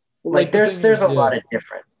Well, like like the thing is, there's a yeah, lot of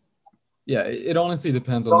different. yeah. It honestly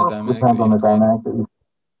depends It on the honestly dynamic that depends on you've the created. dynamic that you.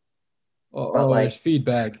 Oh, But oh, there's like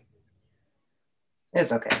feedback.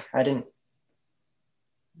 it's okay. I didn't.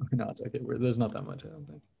 No, it's okay. There's not that much. I don't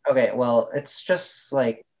think. Okay, well it's just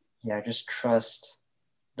like yeah, just trust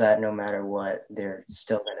that no matter what, they're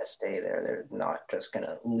still gonna stay there. They're not just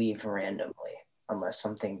gonna leave randomly unless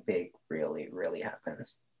something big really really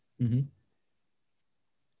happens. Hmm.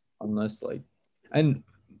 Unless like, and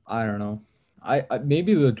I don't know. I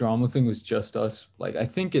maybe the drama thing was just us. Like I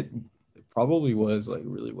think it probably was like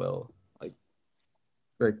really well, like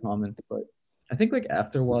very common. But I think like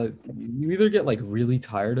after a while, you either get like really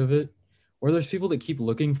tired of it, or there's people that keep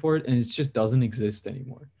looking for it and it just doesn't exist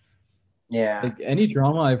anymore. Yeah, Like any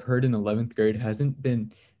drama I've heard in 11th grade hasn't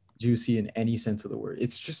been juicy in any sense of the word.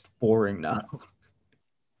 It's just boring now.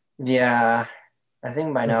 yeah. I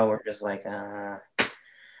think by Like, now we're just like you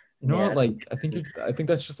know what? yeah. Like I think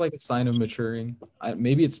that's just like a sign of maturing.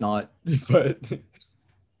 Maybe it's not, but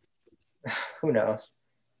Who knows?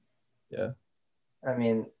 yeah. I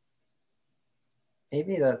mean,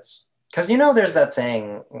 maybe that's because there's that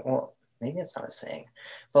saying. Well, maybe it's not a saying,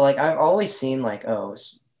 but like I've always seen like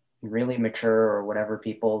really mature or whatever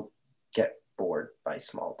people get bored by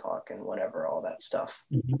small talk and whatever all that stuff.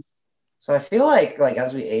 Mhm. So I feel like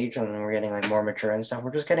as we age and we're getting like more mature and stuff,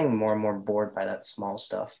 we're just getting more and more bored by that small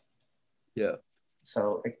stuff. Yeah.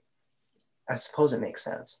 So I suppose it makes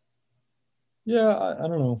sense. Yeah, I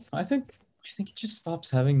don't know. I think it just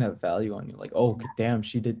stops having that value on you. Like, oh damn,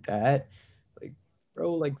 she did that. Like,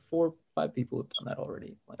 bro, like 4, 5 people have done that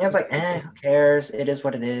already. Like And it's it's like, okay. who cares? It is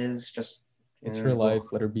what it is. Just It's her well,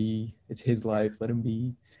 life, let her be. It's his life, let him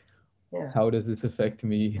be. yeah, How does this affect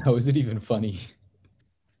me? How is it even funny?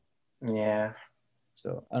 yeah,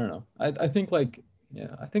 So I don't know. I think like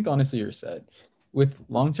yeah, I think honestly you're set. With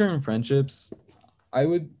long-term friendships, I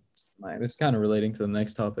would this is kind of relating to the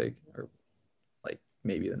next topic, or like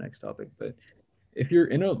maybe the next topic, but if you're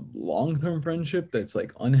in a long-term friendship that's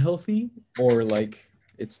like unhealthy or like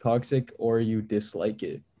it's toxic or you dislike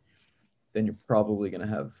it, then you're probably gonna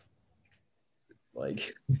have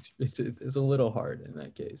like it's a little hard in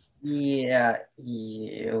that case. yeah,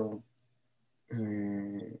 yeah.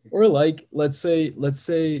 Or like, let's say,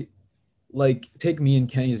 like take me and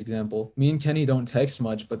Kenny's example. Me and Kenny don't text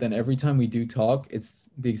much, but then every time we do talk, it's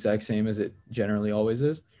the exact same as it generally always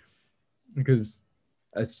is. Because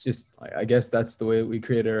that's just, I guess that's the way we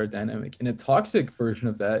created our dynamic. In a toxic version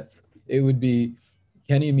of that, it would be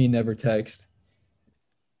Kenny and me never text.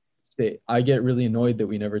 Say I get really annoyed that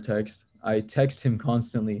we never text. I text him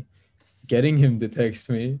constantly, getting him to text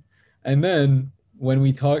me. And then when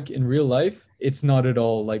we talk in real life, it's not at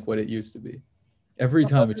all like what it used to be. Every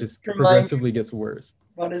What time it does just this remind you? progressively gets worse.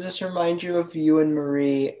 What does this remind you of you and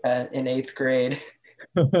Marie in eighth grade?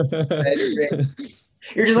 Ninth grade?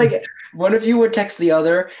 You're just like one of you would text the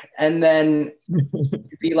other, and then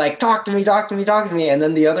be like, "Talk to me, talk to me, talk to me," and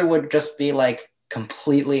then the other would just be like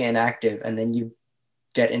completely inactive, and then you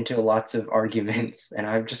get into lots of arguments, and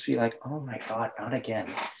I'd just be like, "Oh my god, not again."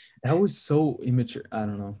 That was so immature. I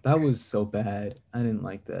don't know. That was so bad. I didn't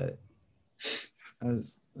like that.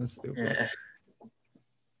 That's stupid. Yeah.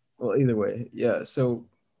 Well, either way, yeah. So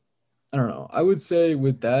I don't know. I would say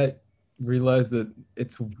with that, realize that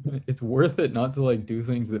it's worth it not to like do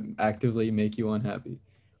things that actively make you unhappy.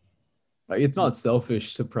 Like it's not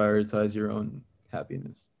selfish to prioritize your own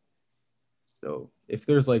happiness. So if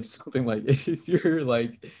there's like something like if you're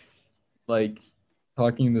like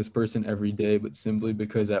talking to this person every day, but simply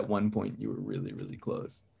because at one point you were really, really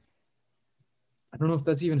close. I don't know if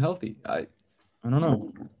that's even healthy. I don't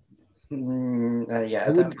know. Yeah,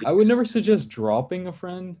 I that would would be. I would never suggest dropping a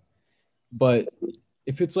friend, but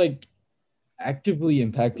if it's like actively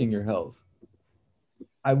impacting your health,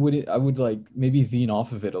 I would like maybe veer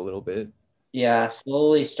off of it a little bit. Yeah,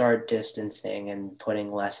 slowly start distancing and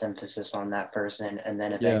putting less emphasis on that person, and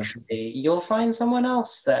then Yeah. eventually you'll find someone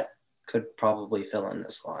else that could probably fill in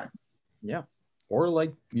this line. Yeah. Or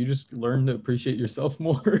like you just learn to appreciate yourself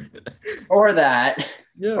more. Or that,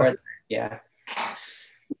 Yeah. or yeah.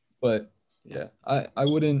 But yeah, I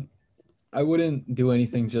wouldn't do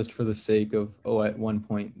anything just for the sake of, oh, at one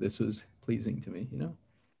point this was pleasing to me, you know?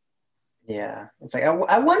 Yeah, it's like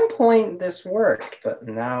at one point this worked, but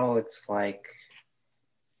now it's like,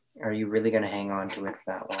 are you really going to hang on to it for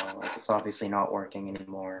that long? Like, it's obviously not working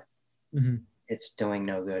anymore. Mm-hmm. It's doing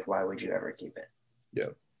no good. Why would you ever keep it? Yeah.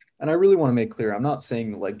 And I really want to make clear, I'm not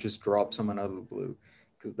saying like just drop someone out of the blue,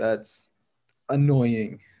 because that's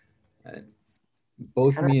annoying. And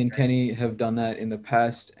both Kind of me and Kenny have done that in the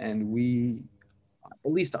past, and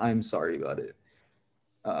at least I'm sorry about it.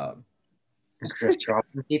 Um, just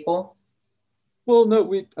dropping people. well,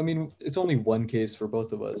 no, I mean, it's only one case for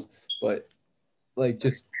both of us, but like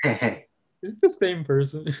just, it's the same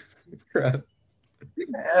person. Crap.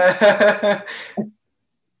 At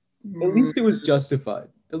least it was justified.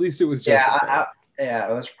 At least it was Yeah, justified. yeah,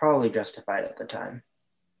 it was probably justified at the time.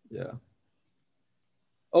 Yeah.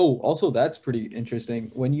 Oh, also that's pretty interesting.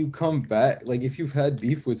 When you come back, like if you've had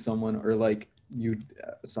beef with someone or like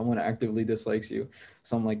someone actively dislikes you,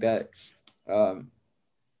 something like that, um,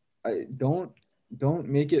 I don't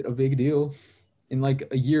make it a big deal. In like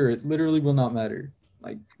a year, it literally will not matter.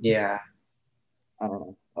 Like Yeah, I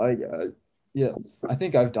don't know. Yeah, I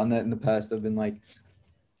think I've done that in the past. I've been like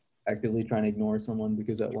actively trying to ignore someone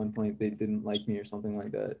because at one point they didn't like me or something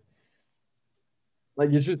like that. Like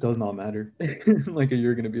it just does not matter. Like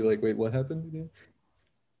you're gonna be like, wait, what happened again?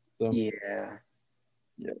 So yeah,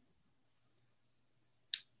 yeah.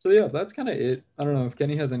 So yeah, that's kind of it. I don't know if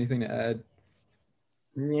Kenny has anything to add.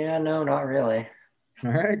 yeah. No, not really.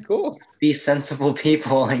 All right, cool. Be sensible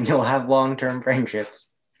people, and you'll have long-term friendships.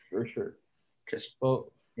 For sure. Just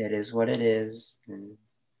Well, it is what it is, and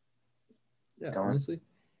yeah, don't honestly,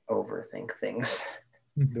 overthink things.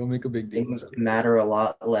 don't make a big deal Things out of matter a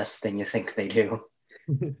lot less than you think they do.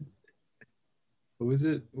 it. What was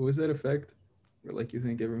it? What was that effect? Where like you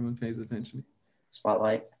think everyone pays attention?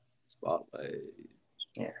 Spotlight. Spotlight.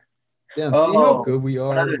 Yeah. Damn, see how Oh, good we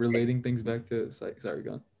one are other thing. relating things back to sorry,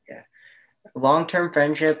 go on. Yeah. Long-term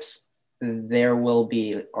friendships, there will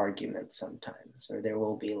be arguments sometimes, or there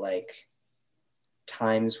will be like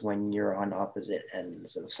times when you're on opposite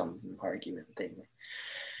ends of some argument thing.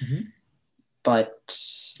 Mm-hmm. But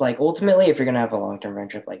like ultimately, if you're gonna have a long-term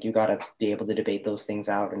friendship, like you gotta be able to debate those things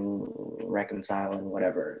out and reconcile and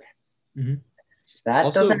whatever. Mm-hmm.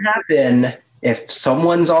 That doesn't Also, happen if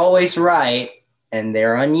someone's always right and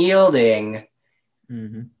they're unyielding.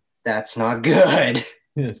 mm-hmm. That's not good.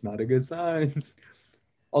 It's not a good sign.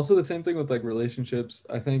 Also, the same thing with like relationships.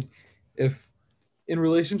 I think if in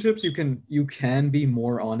relationships you can be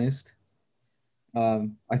more honest. I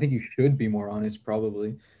think you should be more honest,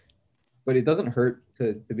 probably, but it doesn't hurt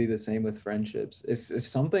to be the same with friendships. If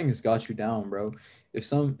something's got you down, bro,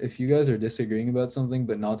 if you guys are disagreeing about something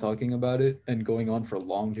but not talking about it and going on for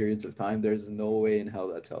long periods of time, there's no way in hell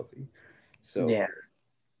that's healthy. So Yeah.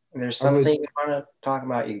 There's I would something you want to talk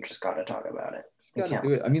about, you just got to talk about it. You gotta can't.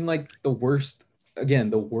 do it. I mean, like the worst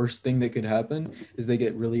thing that could happen is they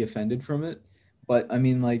get really offended from it. But I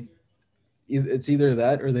mean, like it's either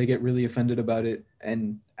that or they get really offended about it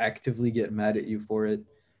and actively get mad at you for it,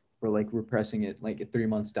 or like repressing it like 3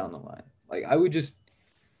 months down the line. Like I would just,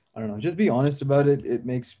 I don't know, just be honest about it. It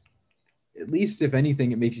makes, at least if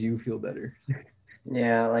anything, it makes you feel better.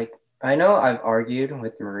 Yeah, like I know I've argued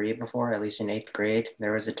with Marie before, at least in 8th grade.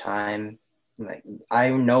 There was a time, like I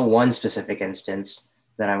know one specific instance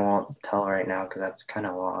that I won't tell right now because that's kind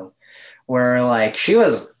of long, where like she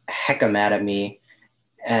was hecka mad at me,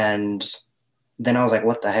 and then I was like,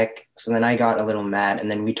 what the heck? So then I got a little mad, and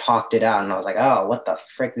then we talked it out, and I was like, oh, what the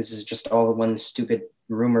frick? This is just all one stupid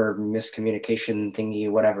rumor, miscommunication thingy,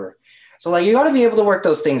 whatever. So like you got to be able to work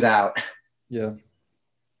those things out. Yeah.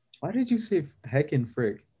 Why did you say heck and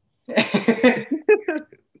frick?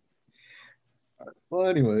 Well,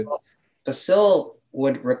 anyway. Basil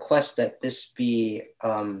would request that this be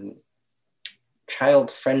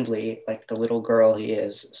child friendly, like the little girl he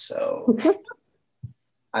is. So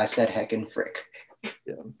I said heck and frick.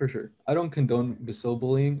 Yeah, for sure. I don't condone Basil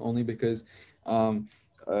bullying only because I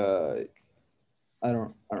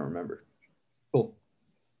don't remember. Cool.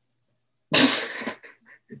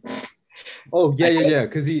 Oh yeah.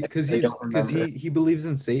 Because he believes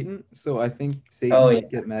in Satan, so I think Satan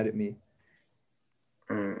might get mad at me.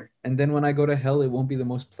 And then when I go to hell, it won't be the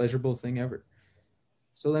most pleasurable thing ever.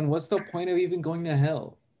 So then, what's the point of even going to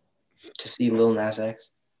hell? To see Lil Nas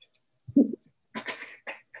X.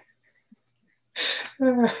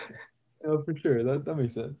 Yeah, for sure. That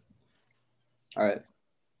makes sense. All right.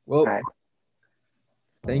 Well,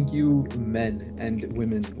 thank you, men and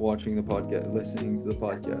women watching the podcast, listening to the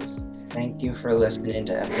podcast. Thank you for listening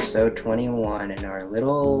to episode 21 and our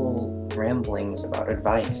little ramblings about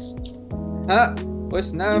advice.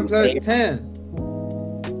 What's 9 plus 10?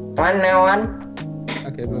 Fine now on.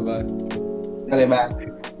 Okay, bye-bye. Okay, bye.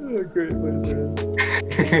 Great place,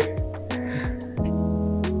 man.